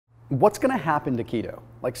what's gonna happen to keto?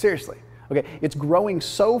 Like seriously, okay? It's growing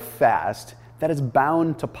so fast that it's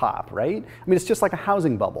bound to pop, right? I mean, it's just like a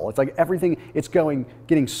housing bubble. It's like everything, it's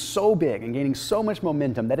getting so big and gaining so much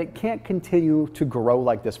momentum that it can't continue to grow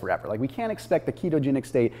like this forever. Like we can't expect the ketogenic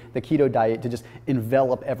state, the keto diet to just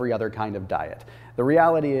envelop every other kind of diet. The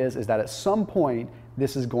reality is that at some point,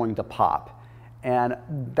 this is going to pop. And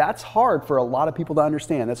that's hard for a lot of people to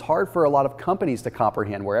understand. That's hard for a lot of companies to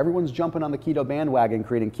comprehend, where everyone's jumping on the keto bandwagon,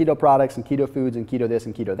 creating keto products and keto foods and keto this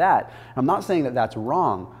and keto that. I'm not saying that that's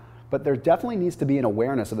wrong, but there definitely needs to be an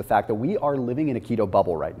awareness of the fact that we are living in a keto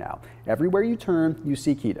bubble right now. Everywhere you turn, you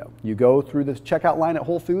see keto. You go through the checkout line at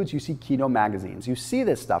Whole Foods, you see keto magazines. You see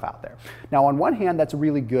this stuff out there. Now, on one hand, that's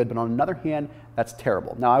really good, but on another hand, that's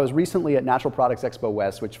terrible. Now, I was recently at Natural Products Expo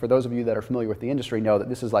West, which for those of you that are familiar with the industry know that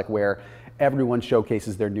this is like where everyone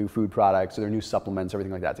showcases their new food products or their new supplements,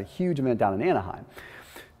 everything like that. It's a huge event down in Anaheim.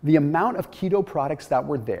 The amount of keto products that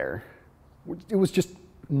were there, it was just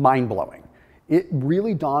mind-blowing. It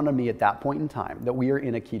really dawned on me at that point in time that we are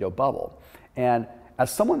in a keto bubble. And as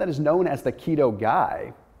someone that is known as the keto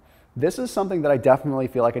guy, this is something that I definitely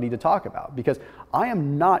feel like I need to talk about, because I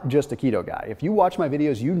am not just a keto guy. If you watch my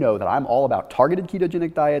videos, you know that I'm all about targeted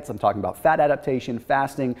ketogenic diets. I'm talking about fat adaptation,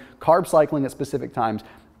 fasting, carb cycling at specific times.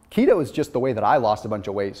 Keto is just the way that I lost a bunch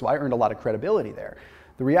of weight, so I earned a lot of credibility there.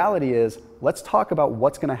 The reality is, let's talk about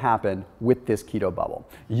what's gonna happen with this keto bubble.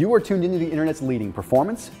 You are tuned into the internet's leading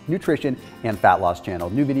performance, nutrition, and fat loss channel.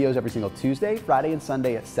 New videos every single Tuesday, Friday, and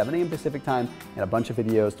Sunday at 7 a.m. Pacific time, and a bunch of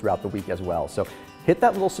videos throughout the week as well. So hit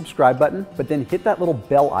that little subscribe button, but then hit that little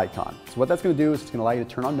bell icon. So what that's gonna do is it's gonna allow you to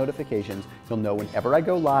turn on notifications. You'll know whenever I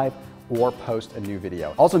go live or post a new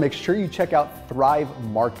video. Also, make sure you check out Thrive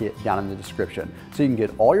Market down in the description so you can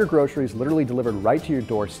get all your groceries literally delivered right to your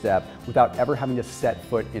doorstep without ever having to set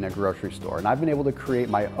foot in a grocery store. And I've been able to create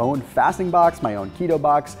my own fasting box, my own keto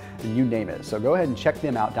box, and you name it. So go ahead and check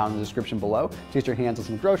them out down in the description below to get your hands on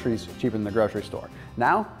some groceries cheaper than the grocery store.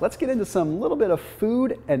 Now, let's get into some little bit of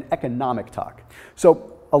food and economic talk.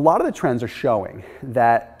 So a lot of the trends are showing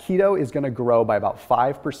that keto is gonna grow by about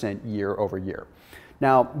 5% year over year.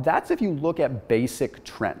 Now, that's if you look at basic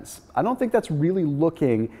trends. I don't think that's really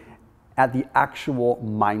looking at the actual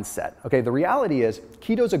mindset. Okay, the reality is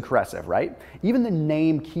keto's aggressive, right? Even the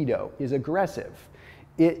name keto is aggressive.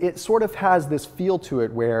 It sort of has this feel to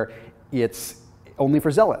it where it's only for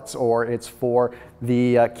zealots or it's for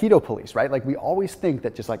the keto police, right? Like we always think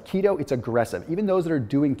that just like keto, it's aggressive. Even those that are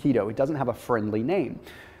doing keto, it doesn't have a friendly name.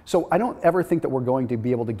 So I don't ever think that we're going to be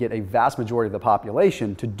able to get a vast majority of the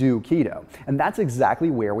population to do keto. And that's exactly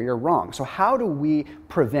where we are wrong. So how do we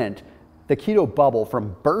prevent the keto bubble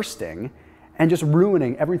from bursting and just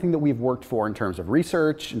ruining everything that we've worked for in terms of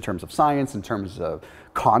research, in terms of science, in terms of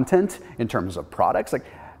content, in terms of products? Like,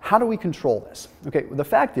 how do we control this? Okay, the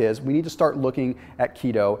fact is we need to start looking at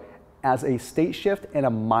keto as a state shift and a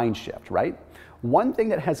mind shift, right? One thing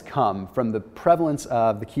that has come from the prevalence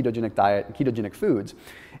of the ketogenic diet and ketogenic foods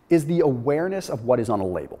is the awareness of what is on a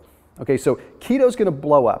label. Okay, so keto is gonna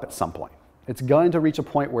blow up at some point. It's going to reach a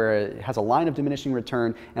point where it has a line of diminishing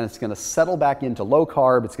return and it's gonna settle back into low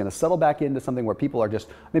carb, it's gonna settle back into something where people are just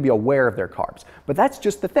maybe aware of their carbs. But that's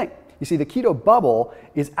just the thing. You see, the keto bubble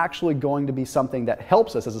is actually going to be something that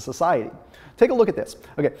helps us as a society. Take a look at this.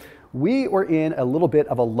 Okay, we were in a little bit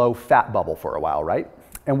of a low fat bubble for a while, right?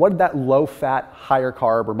 And what did that low fat, higher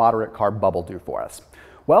carb or moderate carb bubble do for us?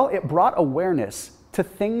 Well, it brought awareness to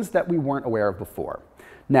things that we weren't aware of before.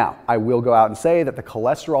 Now, I will go out and say that the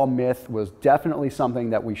cholesterol myth was definitely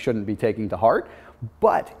something that we shouldn't be taking to heart,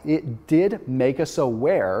 but it did make us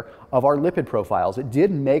aware of our lipid profiles. It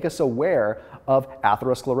did make us aware of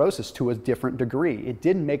atherosclerosis to a different degree. It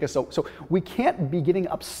did make us so we can't be getting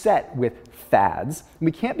upset with fads.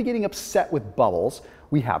 We can't be getting upset with bubbles.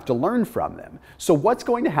 We have to learn from them. So what's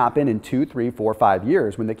going to happen in 2, 3, 4, 5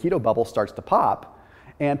 years when the keto bubble starts to pop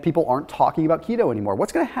and people aren't talking about keto anymore?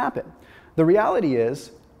 What's going to happen? The reality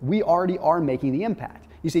is we already are making the impact.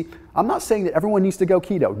 You see, I'm not saying that everyone needs to go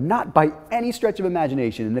keto, not by any stretch of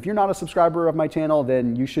imagination. And if you're not a subscriber of my channel,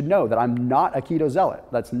 then you should know that I'm not a keto zealot.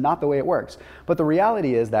 That's not the way it works. But the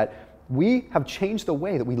reality is that we have changed the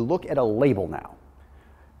way that we look at a label now.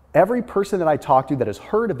 Every person that I talk to that has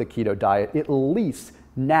heard of the keto diet, at least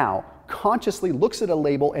now consciously looks at a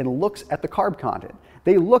label and looks at the carb content.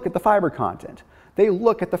 They look at the fiber content. They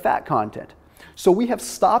look at the fat content. So we have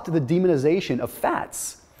stopped the demonization of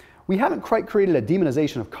fats. We haven't quite created a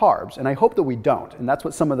demonization of carbs, and I hope that we don't. And that's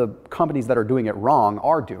what some of the companies that are doing it wrong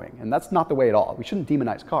are doing. And that's not the way at all. We shouldn't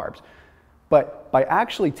demonize carbs. But by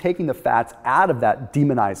actually taking the fats out of that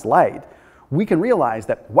demonized light, we can realize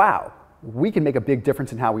that, wow, we can make a big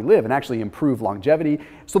difference in how we live and actually improve longevity.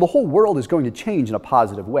 So the whole world is going to change in a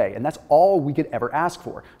positive way, and that's all we could ever ask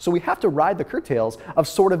for. So we have to ride the coattails of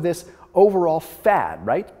sort of this overall fad,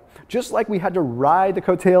 right? Just like we had to ride the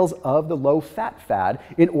coattails of the low-fat fad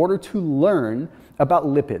in order to learn about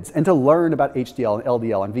lipids and to learn about HDL and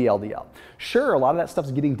LDL and VLDL. Sure, a lot of that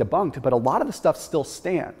stuff's getting debunked, but a lot of the stuff still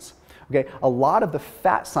stands. Okay, a lot of the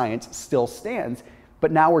fat science still stands,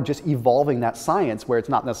 but now we're just evolving that science where it's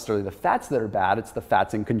not necessarily the fats that are bad, it's the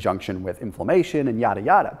fats in conjunction with inflammation and yada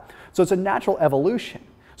yada. So it's a natural evolution.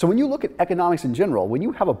 So when you look at economics in general, when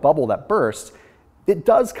you have a bubble that bursts, it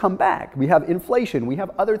does come back. We have inflation, we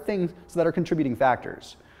have other things that are contributing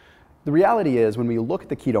factors. The reality is when we look at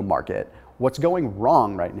the keto market, what's going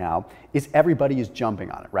wrong right now is everybody is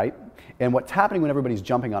jumping on it, right? And what's happening when everybody's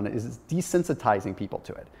jumping on it is it's desensitizing people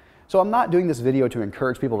to it. So I'm not doing this video to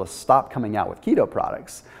encourage people to stop coming out with keto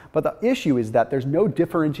products, but the issue is that there's no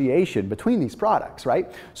differentiation between these products, right?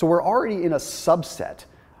 So we're already in a subset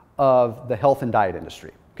of the health and diet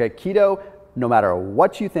industry, okay? Keto, no matter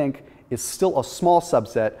what you think, is still a small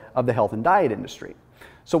subset of the health and diet industry.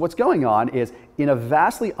 So what's going on is in a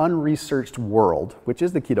vastly unresearched world, which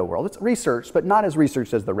is the keto world, it's researched, but not as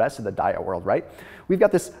researched as the rest of the diet world, right? We've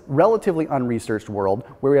got this relatively unresearched world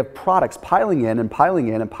where we have products piling in and piling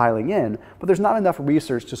in and piling in, but there's not enough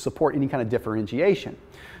research to support any kind of differentiation.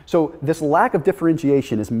 So this lack of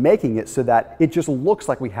differentiation is making it so that it just looks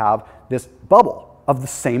like we have this bubble of the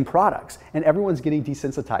same products, and everyone's getting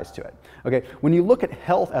desensitized to it. Okay, when you look at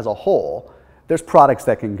health as a whole, there's products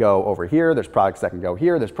that can go over here, there's products that can go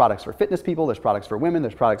here, there's products for fitness people, there's products for women,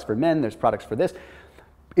 there's products for men, there's products for this.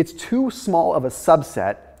 It's too small of a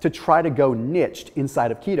subset to try to go niched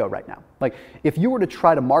inside of keto right now. Like if you were to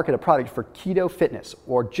try to market a product for keto fitness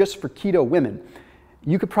or just for keto women,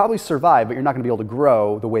 you could probably survive, but you're not gonna be able to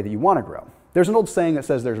grow the way that you wanna grow. There's an old saying that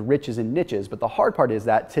says there's riches in niches, but the hard part is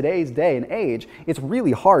that today's day and age, it's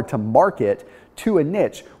really hard to market to a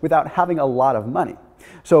niche without having a lot of money.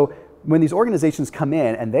 So when these organizations come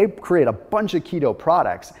in and they create a bunch of keto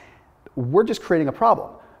products, we're just creating a problem.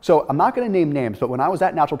 So I'm not gonna name names, but when I was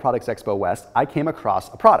at Natural Products Expo West, I came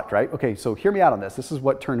across a product, right? Okay, so hear me out on this. This is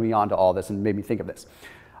what turned me on to all this and made me think of this.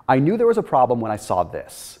 I knew there was a problem when I saw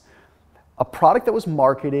this. A product that was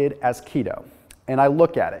marketed as keto, and I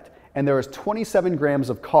look at it, and there was 27 grams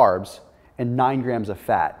of carbs and 9 grams of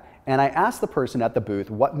fat. And I asked the person at the booth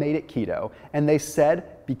what made it keto, and they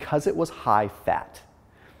said because it was high fat.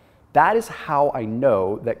 That is how I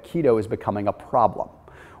know that keto is becoming a problem.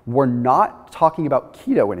 We're not talking about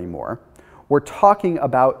keto anymore. We're talking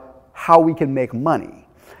about how we can make money.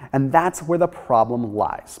 And that's where the problem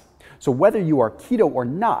lies. So whether you are keto or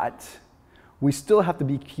not, we still have to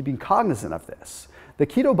be keeping cognizant of this. The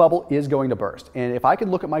keto bubble is going to burst. And if I could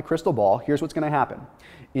look at my crystal ball, here's what's going to happen.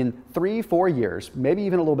 In 3-4 years, maybe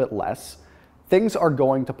even a little bit less, things are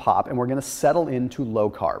going to pop and we're going to settle into low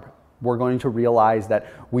carb. We're going to realize that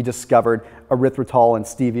we discovered erythritol and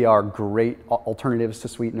stevia are great alternatives to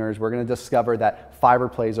sweeteners. We're going to discover that fiber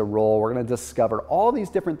plays a role. We're going to discover all these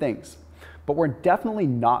different things. But we're definitely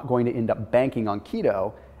not going to end up banking on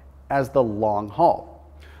keto as the long haul.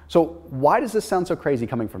 So why does this sound so crazy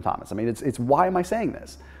coming from Thomas? I mean, it's why am I saying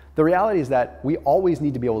this? The reality is that we always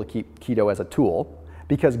need to be able to keep keto as a tool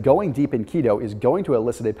because going deep in keto is going to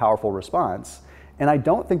elicit a powerful response. And I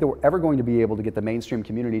don't think that we're ever going to be able to get the mainstream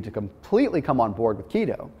community to completely come on board with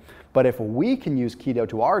keto. But if we can use keto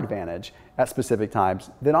to our advantage at specific times,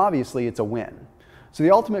 then obviously it's a win. So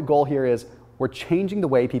the ultimate goal here is we're changing the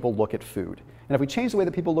way people look at food. And if we change the way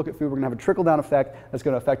that people look at food, we're gonna have a trickle-down effect that's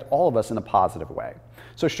gonna affect all of us in a positive way.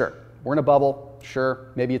 So sure, we're in a bubble,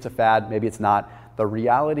 sure, maybe it's a fad, maybe it's not. The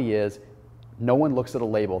reality is no one looks at a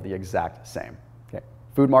label the exact same. Okay?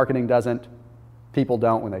 Food marketing doesn't, people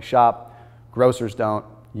don't when they shop, grocers don't,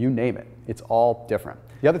 you name it. It's all different.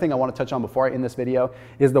 The other thing I want to touch on before I end this video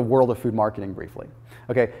is the world of food marketing briefly.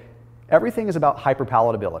 Okay, everything is about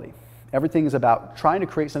hyperpalatability. Everything is about trying to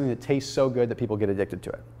create something that tastes so good that people get addicted to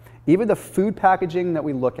it. Even the food packaging that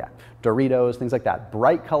we look at, Doritos, things like that,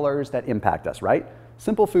 bright colors that impact us, right?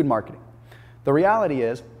 Simple food marketing. The reality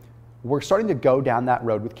is we're starting to go down that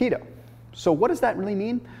road with keto. So what does that really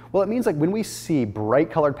mean? Well, it means like when we see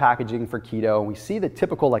bright colored packaging for keto, and we see the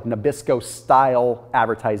typical like Nabisco style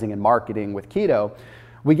advertising and marketing with keto,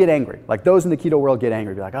 we get angry. Like those in the keto world get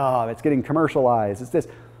angry. Be like, oh, it's getting commercialized, it's this.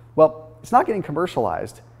 Well, it's not getting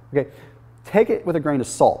commercialized. Okay, take it with a grain of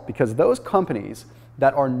salt because those companies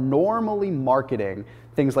that are normally marketing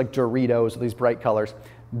things like Doritos, these bright colors,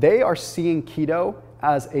 they are seeing keto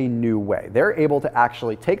as a new way. They're able to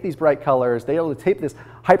actually take these bright colors, they're able to take this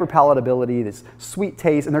hyperpalatability, this sweet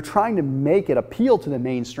taste, and they're trying to make it appeal to the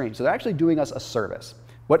mainstream. So they're actually doing us a service.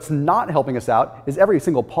 What's not helping us out is every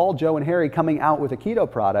single Paul, Joe, and Harry coming out with a keto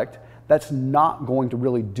product that's not going to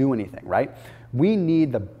really do anything, right? We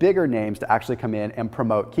need the bigger names to actually come in and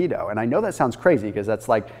promote keto. And I know that sounds crazy because that's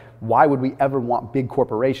like, why would we ever want big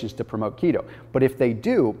corporations to promote keto? But if they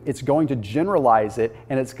do, it's going to generalize it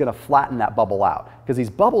and it's going to flatten that bubble out. Because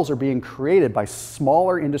these bubbles are being created by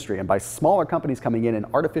smaller industry and by smaller companies coming in and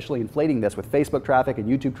artificially inflating this with Facebook traffic and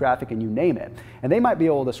YouTube traffic and you name it. And they might be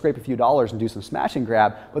able to scrape a few dollars and do some smash and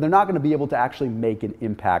grab, but they're not going to be able to actually make an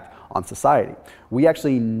impact on society. We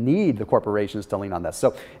actually need the corporations to lean on this.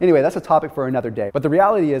 So anyway, that's a topic for another day. But the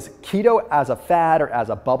reality is keto as a fad or as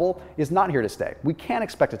a bubble is not here to stay. We can't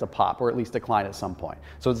expect it to pop or at least decline at some point.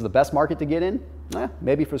 So is it the best market to get in?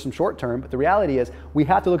 Maybe for some short term, but the reality is we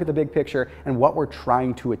have to look at the big picture and what we're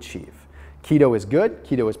trying to achieve. Keto is good,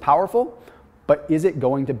 keto is powerful, but is it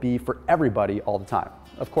going to be for everybody all the time?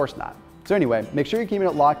 Of course not. So anyway, make sure you're keeping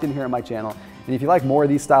it locked in here on my channel. And if you like more of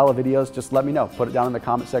these style of videos, just let me know. Put it down in the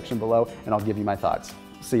comment section below and I'll give you my thoughts.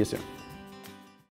 See you soon.